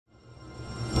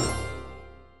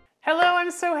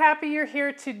I'm so happy you're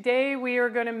here. Today we are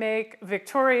going to make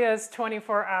Victoria's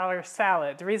 24-hour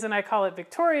salad. The reason I call it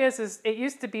Victoria's is it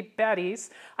used to be Betty's.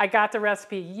 I got the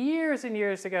recipe years and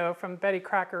years ago from Betty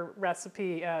Crocker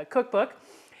recipe cookbook.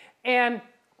 And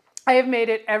I have made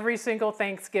it every single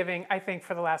Thanksgiving, I think,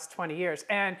 for the last 20 years.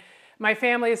 And my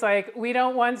family's like, we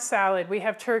don't want salad. We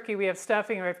have turkey, we have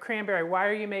stuffing, we have cranberry. Why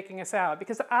are you making a salad?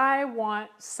 Because I want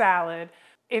salad.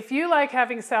 If you like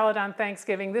having salad on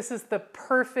Thanksgiving, this is the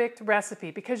perfect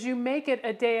recipe because you make it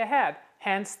a day ahead,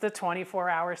 hence the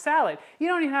 24-hour salad. You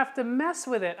don't even have to mess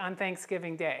with it on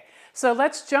Thanksgiving Day. So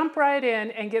let's jump right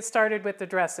in and get started with the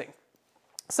dressing.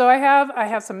 So I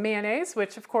have some mayonnaise,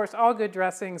 which of course all good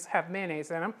dressings have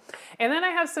mayonnaise in them. And then I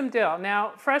have some dill.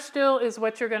 Now, fresh dill is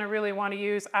what you're going to really want to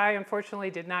use. I unfortunately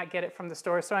did not get it from the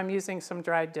store, so I'm using some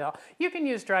dried dill. You can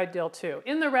use dried dill too.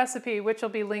 In the recipe, which will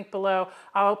be linked below,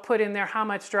 I'll put in there how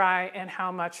much dry and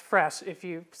how much fresh,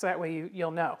 so that way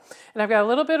you'll know. And I've got a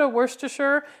little bit of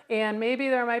Worcestershire, and maybe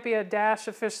there might be a dash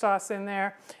of fish sauce in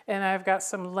there, and I've got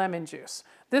some lemon juice.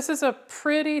 This is a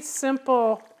pretty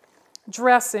simple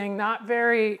dressing, not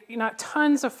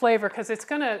tons of flavor, because it's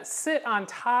going to sit on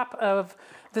top of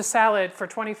the salad for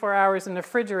 24 hours in the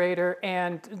refrigerator,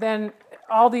 and then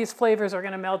all these flavors are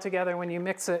going to meld together when you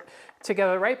mix it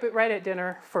together right at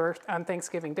dinner on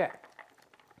Thanksgiving Day.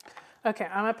 Okay,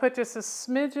 I'm going to put just a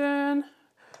smidgen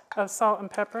of salt and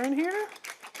pepper in here.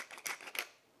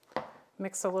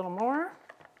 Mix a little more.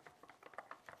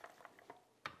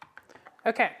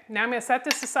 Okay, now I'm going to set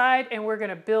this aside and we're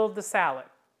going to build the salad.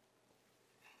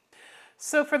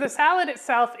 So for the salad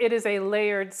itself, it is a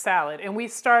layered salad, and we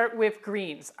start with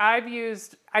greens. I've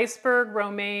used iceberg,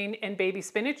 romaine, and baby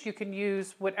spinach. You can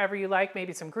use whatever you like,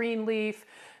 maybe some green leaf,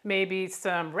 maybe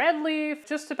some red leaf,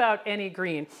 just about any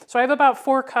green. So I have about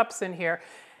 4 cups in here.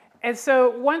 And so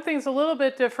one thing's a little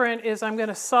bit different is I'm going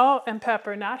to salt and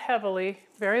pepper, not heavily,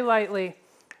 very lightly,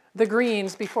 the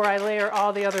greens before I layer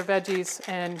all the other veggies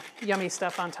and yummy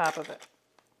stuff on top of it.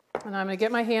 And I'm going to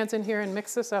get my hands in here and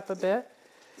mix this up a bit.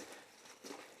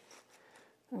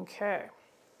 Okay,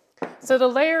 so the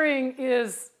layering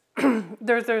is,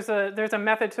 there's a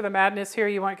method to the madness here.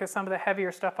 You want to get some of the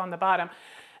heavier stuff on the bottom.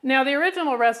 Now the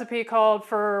original recipe called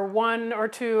for 1 or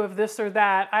 2 of this or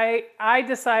that. I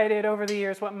decided over the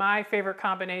years what my favorite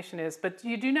combination is, but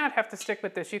you do not have to stick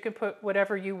with this. You can put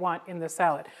whatever you want in the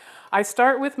salad. I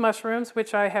start with mushrooms,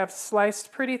 which I have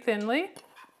sliced pretty thinly,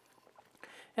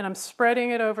 and I'm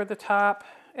spreading it over the top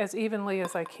as evenly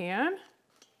as I can.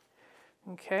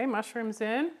 Okay, mushrooms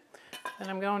in, and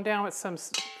I'm going down with some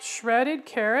shredded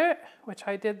carrot, which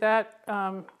I did that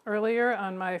earlier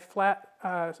on my flat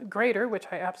grater, which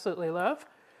I absolutely love.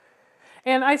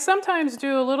 And I sometimes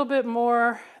do a little bit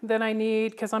more than I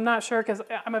need because I'm not sure, because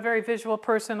I'm a very visual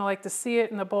person. I like to see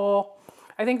it in the bowl.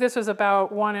 I think this was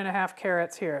about 1½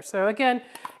 carrots here. So again,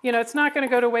 you know, it's not going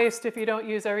to go to waste if you don't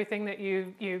use everything that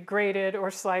you grated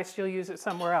or sliced. You'll use it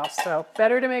somewhere else. So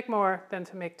better to make more than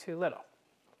to make too little.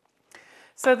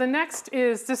 So the next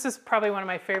is, this is probably one of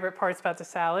my favorite parts about the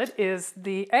salad, is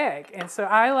the egg. And so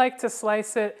I like to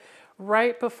slice it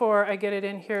right before I get it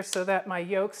in here so that my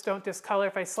yolks don't discolor.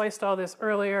 If I sliced all this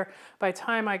earlier, by the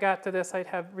time I got to this, I'd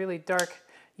have really dark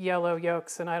yellow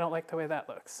yolks, and I don't like the way that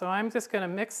looks. So I'm just going to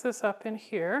mix this up in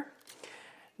here.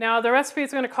 Now the recipe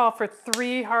is going to call for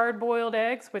 3 hard-boiled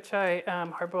eggs, which I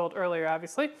hard-boiled earlier,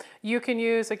 obviously. You can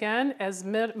use, again, as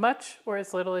much or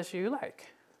as little as you like.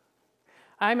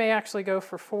 I may actually go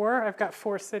for 4. I've got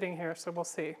 4 sitting here, so we'll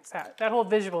see. That whole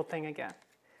visual thing again.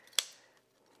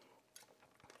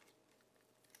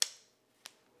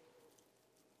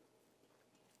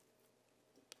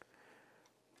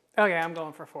 Okay, I'm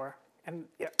going for 4. And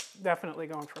yep, definitely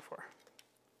going for 4.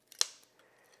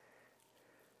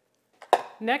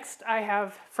 Next, I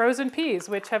have frozen peas,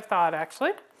 which have thawed,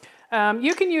 actually.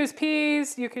 You can use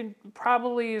peas. You can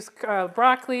probably use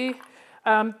broccoli.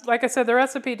 Like I said, the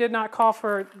recipe did not call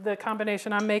for the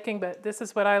combination I'm making, but this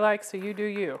is what I like, so you do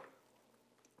you.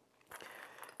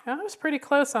 Now, I was pretty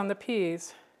close on the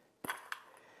peas.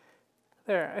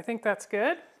 There, I think that's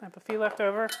good. I have a few left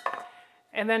over.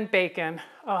 And then bacon.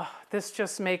 Oh, this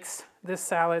just makes this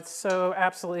salad so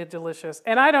absolutely delicious.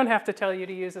 And I don't have to tell you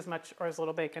to use as much or as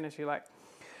little bacon as you like,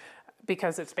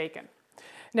 because it's bacon.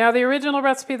 Now, the original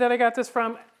recipe that I got this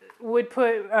from would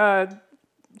put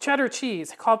cheddar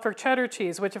cheese, called for cheddar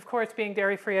cheese, which of course being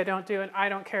dairy-free I don't do, and I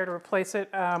don't care to replace it.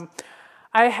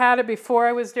 I had it before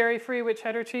I was dairy-free with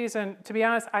cheddar cheese, and to be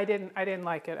honest, I didn't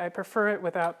like it. I prefer it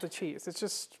without the cheese.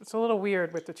 It's a little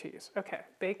weird with the cheese. Okay,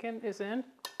 bacon is in.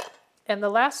 And the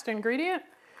last ingredient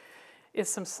is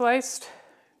some sliced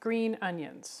green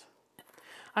onions.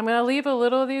 I'm going to leave a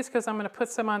little of these because I'm going to put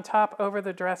some on top over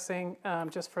the dressing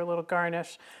just for a little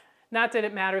garnish. Not that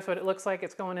it matters what it looks like,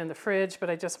 it's going in the fridge, but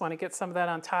I just want to get some of that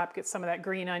on top, get some of that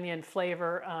green onion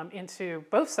flavor into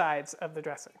both sides of the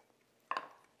dressing.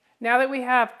 Now that we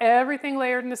have everything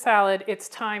layered in the salad, it's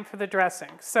time for the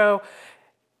dressing. So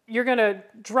you're going to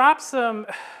drop some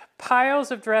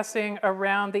piles of dressing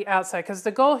around the outside because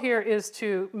the goal here is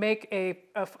to make a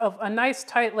nice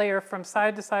tight layer from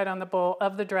side to side on the bowl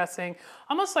of the dressing,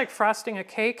 almost like frosting a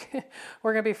cake.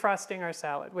 We're going to be frosting our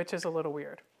salad, which is a little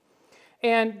weird.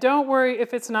 And don't worry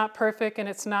if it's not perfect and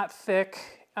it's not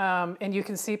thick and you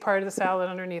can see part of the salad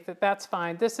underneath it. That's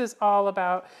fine. This is all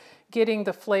about getting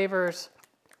the flavors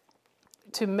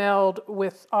to meld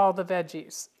with all the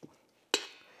veggies.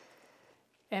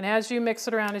 And as you mix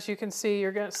it around, as you can see,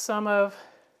 you're going to, some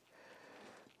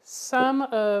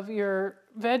of your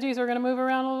veggies are going to move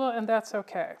around a little, and that's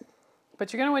okay.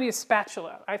 But you're going to want to use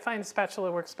spatula. I find the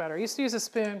spatula works better. I used to use a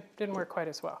spoon, didn't work quite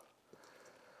as well.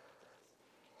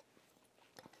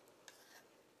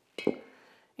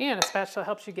 And a spatula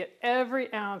helps you get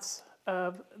every ounce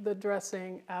of the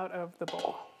dressing out of the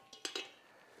bowl.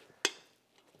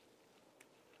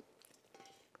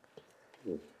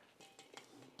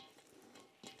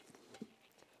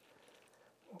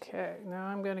 Okay, now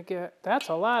I'm going to get, that's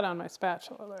a lot on my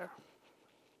spatula there.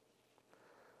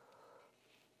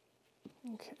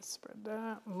 Okay, spread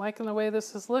that. I'm liking the way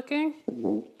this is looking.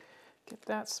 Get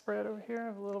that spread over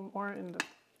here, a little more in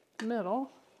the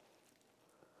middle.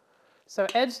 So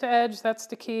edge to edge, that's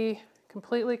the key.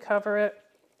 Completely cover it.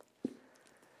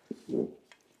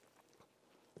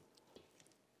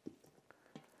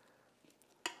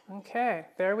 Okay,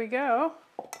 there we go.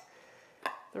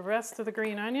 The rest of the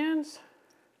green onions.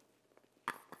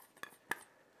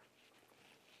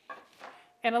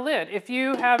 And a lid. If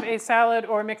you have a salad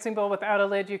or mixing bowl without a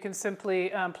lid, you can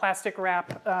simply plastic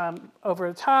wrap over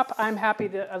the top. I'm happy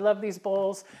to, I love these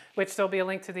bowls, which there'll be a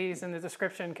link to these in the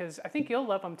description because I think you'll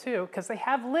love them too because they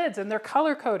have lids and they're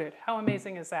color coded. How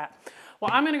amazing is that? Well,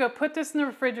 I'm gonna go put this in the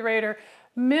refrigerator,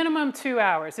 minimum 2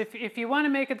 hours. If you wanna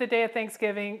make it the day of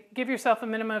Thanksgiving, give yourself a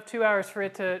minimum of 2 hours for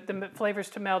it to, the flavors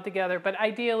to meld together, but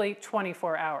ideally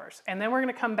 24 hours. And then we're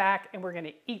gonna come back and we're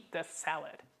gonna eat the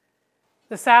salad.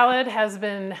 The salad has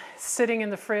been sitting in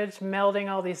the fridge, melding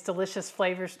all these delicious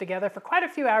flavors together for quite a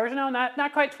few hours now,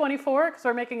 not quite 24 because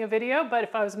we're making a video, but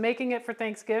if I was making it for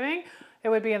Thanksgiving, it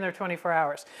would be in there 24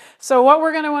 hours. So what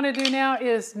we're gonna wanna do now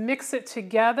is mix it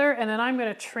together and then I'm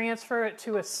gonna transfer it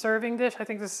to a serving dish. I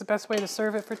think this is the best way to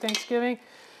serve it for Thanksgiving.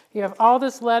 You have all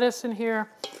this lettuce in here.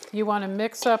 You wanna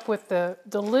mix up with the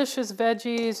delicious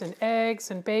veggies and eggs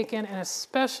and bacon and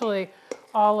especially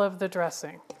all of the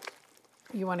dressing.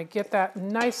 You want to get that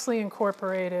nicely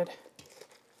incorporated.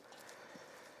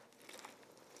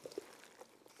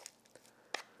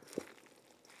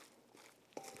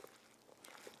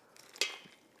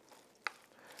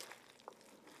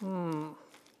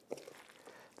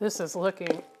 This is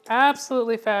looking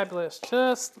absolutely fabulous.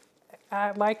 Just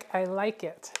like I like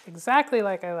it. Exactly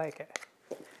like I like it.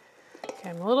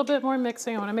 Okay, a little bit more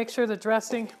mixing. I want to make sure the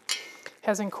dressing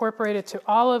has incorporated to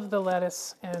all of the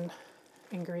lettuce and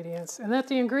ingredients, and that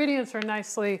the ingredients are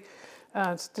nicely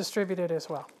distributed as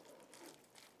well.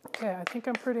 Okay, I think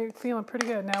I'm feeling pretty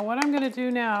good. Now what I'm going to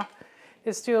do now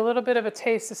is do a little bit of a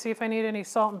taste to see if I need any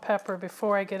salt and pepper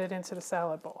before I get it into the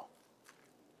salad bowl.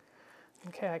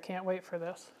 Okay, I can't wait for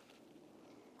this.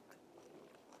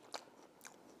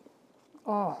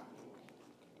 Oh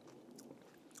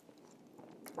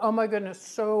my goodness,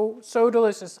 so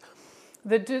delicious.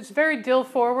 It's very dill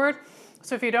forward.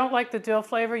 So if you don't like the dill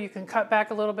flavor, you can cut back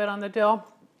a little bit on the dill.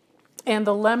 And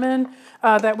the lemon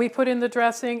that we put in the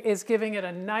dressing is giving it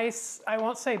a nice, I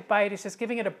won't say bite, it's just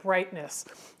giving it a brightness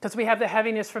because we have the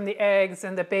heaviness from the eggs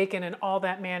and the bacon and all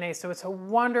that mayonnaise. So it's a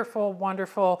wonderful,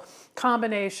 wonderful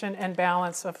combination and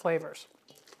balance of flavors.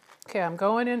 Okay, I'm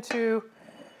going into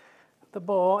the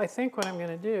bowl. I think what I'm going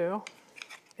to do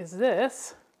is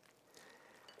this.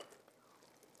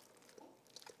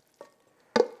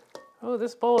 Oh,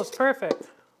 this bowl is perfect.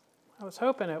 I was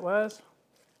hoping it was.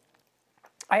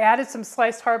 I added some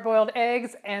sliced hard-boiled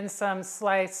eggs and some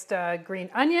sliced green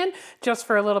onion just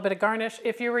for a little bit of garnish.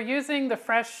 If you were using the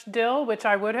fresh dill, which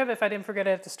I would have if I didn't forget it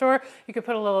at the store, you could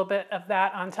put a little bit of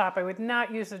that on top. I would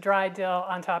not use the dry dill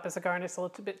on top as a garnish, a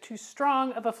little bit too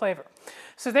strong of a flavor.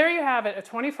 So there you have it, a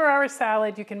 24-hour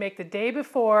salad you can make the day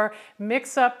before,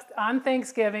 mix up on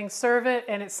Thanksgiving, serve it,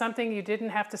 and it's something you didn't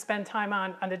have to spend time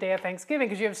on the day of Thanksgiving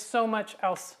because you have so much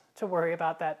else to worry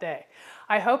about that day.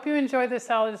 I hope you enjoy this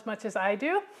salad as much as I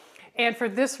do. And for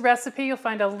this recipe, you'll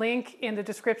find a link in the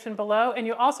description below, and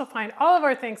you'll also find all of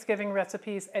our Thanksgiving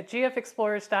recipes at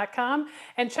gfexplorers.com,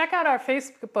 and check out our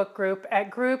Facebook group at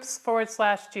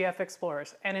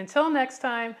groups/gfexplorers. And until next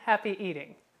time, happy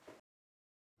eating.